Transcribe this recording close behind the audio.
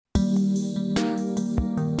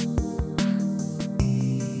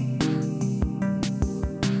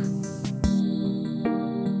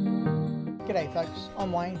G'day folks,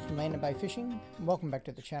 I'm Wayne from Land and Bay Fishing and welcome back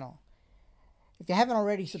to the channel. If you haven't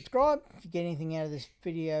already subscribed, if you get anything out of this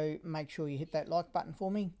video, make sure you hit that like button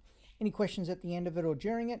for me. Any questions at the end of it or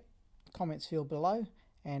during it, comments field below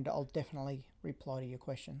and I'll definitely reply to your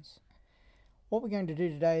questions. What we're going to do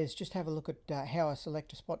today is just have a look at how I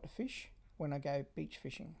select a spot to fish when I go beach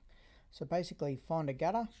fishing. So basically find a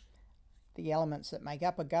gutter, the elements that make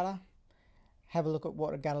up a gutter, have a look at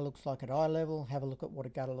what a gutter looks like at eye level, have a look at what a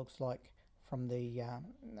gutter looks like from the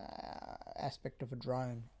aspect of a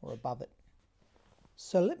drone or above it.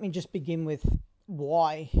 So let me just begin with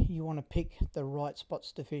why you want to pick the right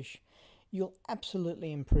spots to fish. You'll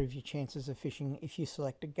absolutely improve your chances of fishing if you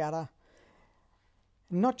select a gutter.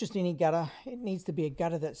 Not just any gutter, it needs to be a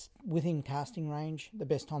gutter that's within casting range. The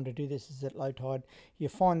best time to do this is at low tide. You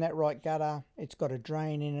find that right gutter, it's got a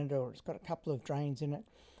drain in it or it's got a couple of drains in it,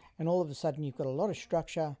 and all of a sudden you've got a lot of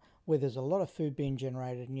structure where there's a lot of food being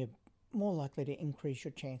generated and you're more likely to increase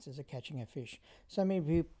your chances of catching a fish. So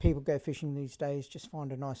many people go fishing these days, just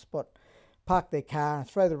find a nice spot, park their car,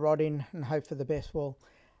 throw the rod in and hope for the best. Well,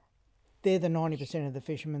 they're the 90% of the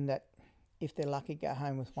fishermen that, if they're lucky, go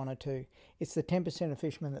home with one or two. It's the 10% of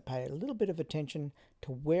fishermen that pay a little bit of attention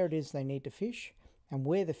to where it is they need to fish, and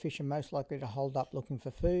where the fish are most likely to hold up looking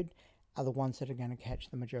for food are the ones that are going to catch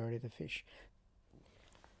the majority of the fish.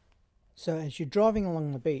 So as you're driving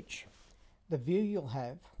along the beach, the view you'll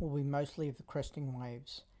have will be mostly of the cresting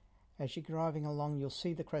waves. As you're driving along, you'll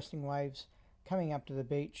see the cresting waves coming up to the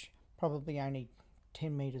beach, probably only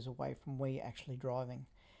 10 meters away from where you're actually driving.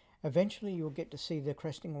 Eventually you'll get to see the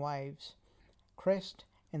cresting waves crest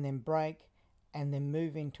and then break and then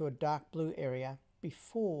move into a dark blue area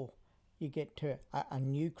before you get to a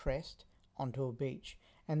new crest onto a beach.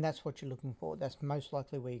 And that's what you're looking for. That's most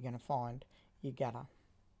likely where you're going to find your gutter.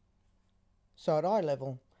 So at eye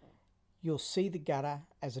level, you'll see the gutter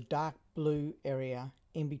as a dark blue area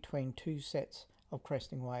in between two sets of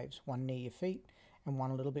cresting waves, one near your feet and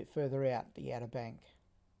one a little bit further out the outer bank.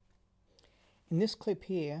 In this clip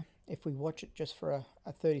here, if we watch it just for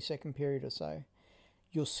a 30-second period or so,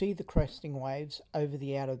 you'll see the cresting waves over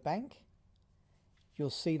the outer bank,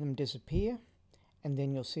 you'll see them disappear, and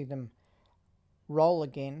then you'll see them roll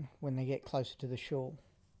again when they get closer to the shore.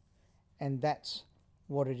 And that's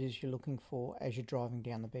what it is you're looking for as you're driving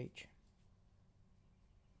down the beach.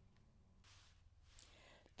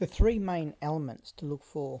 The three main elements to look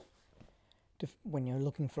for when you're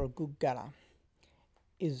looking for a good gutter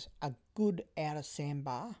is a good outer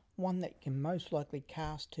sandbar, one that you can most likely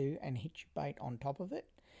cast to and hit your bait on top of it.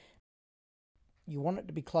 You want it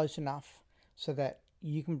to be close enough so that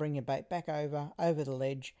you can bring your bait back over the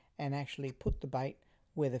ledge and actually put the bait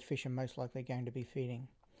where the fish are most likely going to be feeding.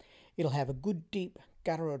 It'll have a good deep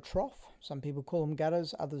gutter or trough. Some people call them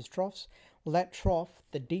gutters, others troughs. Well, that trough,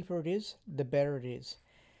 the deeper it is, the better it is.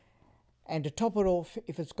 And to top it off,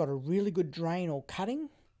 if it's got a really good drain or cutting,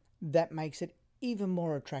 that makes it even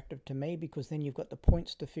more attractive to me, because then you've got the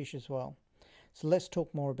points to fish as well. So let's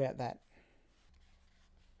talk more about that.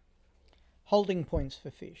 Holding points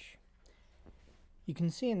for fish. You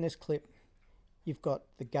can see in this clip, you've got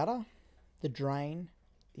the gutter, the drain,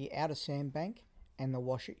 the outer sandbank, and the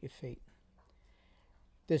wash at your feet.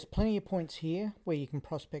 There's plenty of points here where you can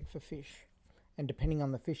prospect for fish, and depending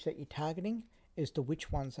on the fish that you're targeting as to which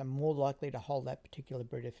ones are more likely to hold that particular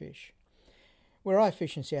breed of fish. Where I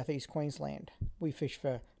fish in southeast Queensland, we fish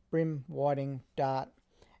for bream, whiting, dart,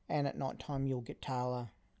 and at night time you'll get tailor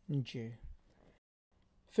and dew.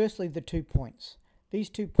 Firstly, the 2 points. These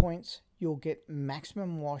 2 points, you'll get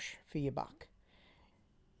maximum wash for your buck.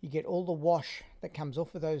 You get all the wash that comes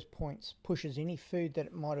off of those points, pushes any food that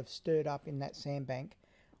it might have stirred up in that sandbank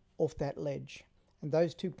off that ledge. And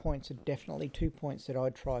those 2 points are definitely 2 points that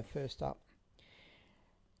I'd try first up.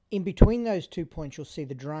 In between those 2 points, you'll see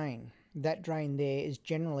the drain. That drain there is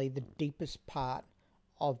generally the deepest part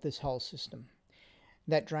of this whole system.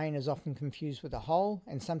 That drain is often confused with a hole,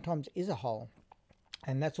 and sometimes is a hole.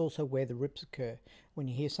 And that's also where the rips occur. When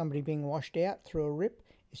you hear somebody being washed out through a rip,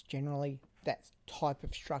 it's generally that type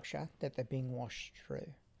of structure that they're being washed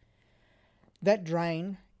through. That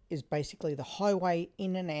drain is basically the highway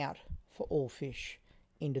in and out for all fish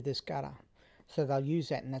into this gutter. So they'll use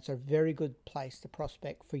that, and that's a very good place to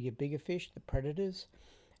prospect for your bigger fish, the predators,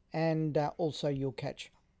 and also you'll catch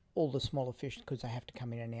all the smaller fish because they have to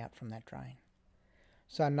come in and out from that drain.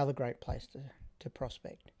 So another great place to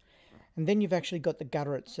prospect. And then you've actually got the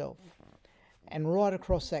gutter itself, and right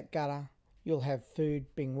across that gutter you'll have food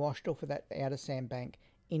being washed off of that outer sandbank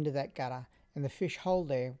into that gutter, and the fish hold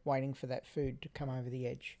there waiting for that food to come over the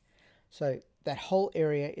edge. So that whole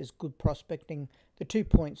area is good prospecting. The 2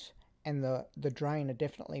 points and the drain are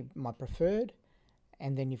definitely my preferred,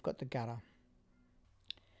 and then you've got the gutter.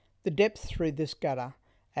 The depth through this gutter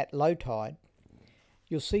at low tide,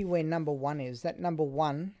 you'll see where number 1 is. That number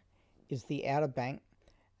 1 is the outer bank,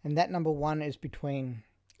 and that number 1 is between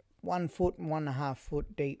 1 foot and 1.5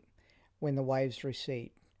 foot deep when the waves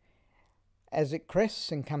recede. As it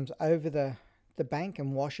crests and comes over the bank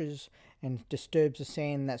and washes and disturbs the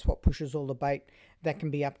sand, that's what pushes all the bait. That can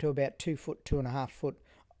be up to about 2 foot, 2.5 foot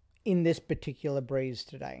in this particular breeze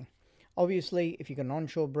today. Obviously, if you've got an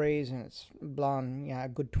onshore breeze and it's blowing a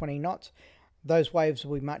good 20 knots, those waves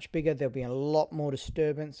will be much bigger. There'll be a lot more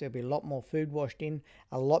disturbance. There'll be a lot more food washed in,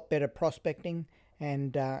 a lot better prospecting,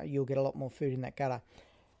 and you'll get a lot more food in that gutter.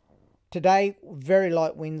 Today, very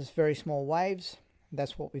light winds, very small waves.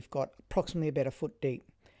 That's what we've got, approximately about 1 foot deep.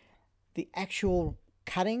 The actual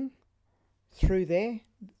cutting through there,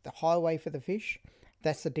 the highway for the fish,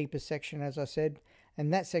 that's the deepest section, as I said,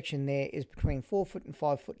 and that section there is between 4 foot and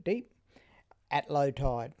 5 foot deep at low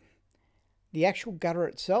tide. The actual gutter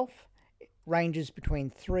itself ranges between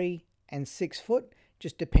 3 and 6 foot,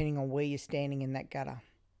 just depending on where you're standing in that gutter.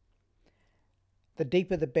 The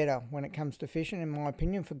deeper the better when it comes to fishing, in my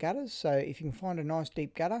opinion, for gutters. So if you can find a nice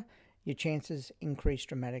deep gutter, your chances increase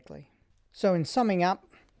dramatically. So in summing up,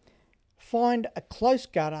 find a close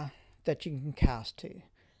gutter that you can cast to.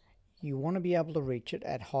 You want to be able to reach it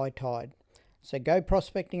at high tide. So go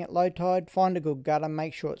prospecting at low tide, find a good gutter,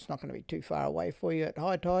 make sure it's not going to be too far away for you at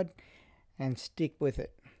high tide, and stick with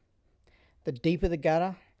it. The deeper the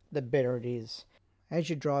gutter, the better it is. As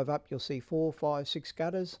you drive up, you'll see 4, 5, 6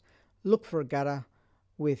 gutters. Look for a gutter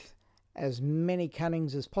with as many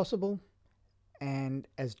cuttings as possible and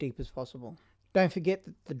as deep as possible. Don't forget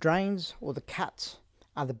that the drains or the cuts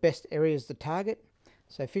are the best areas to target.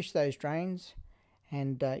 So fish those drains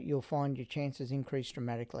and you'll find your chances increase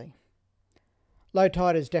dramatically. Low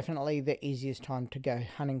tide is definitely the easiest time to go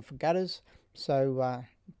hunting for gutters. So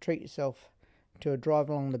treat yourself to a drive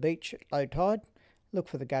along the beach at low tide. Look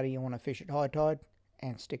for the gutter you want to fish at high tide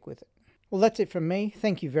and stick with it. Well, that's it from me.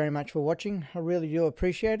 Thank you very much for watching. I really do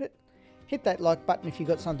appreciate it. Hit that like button if you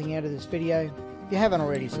got something out of this video. If you haven't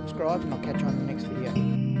already, subscribe, and I'll catch you on the next video.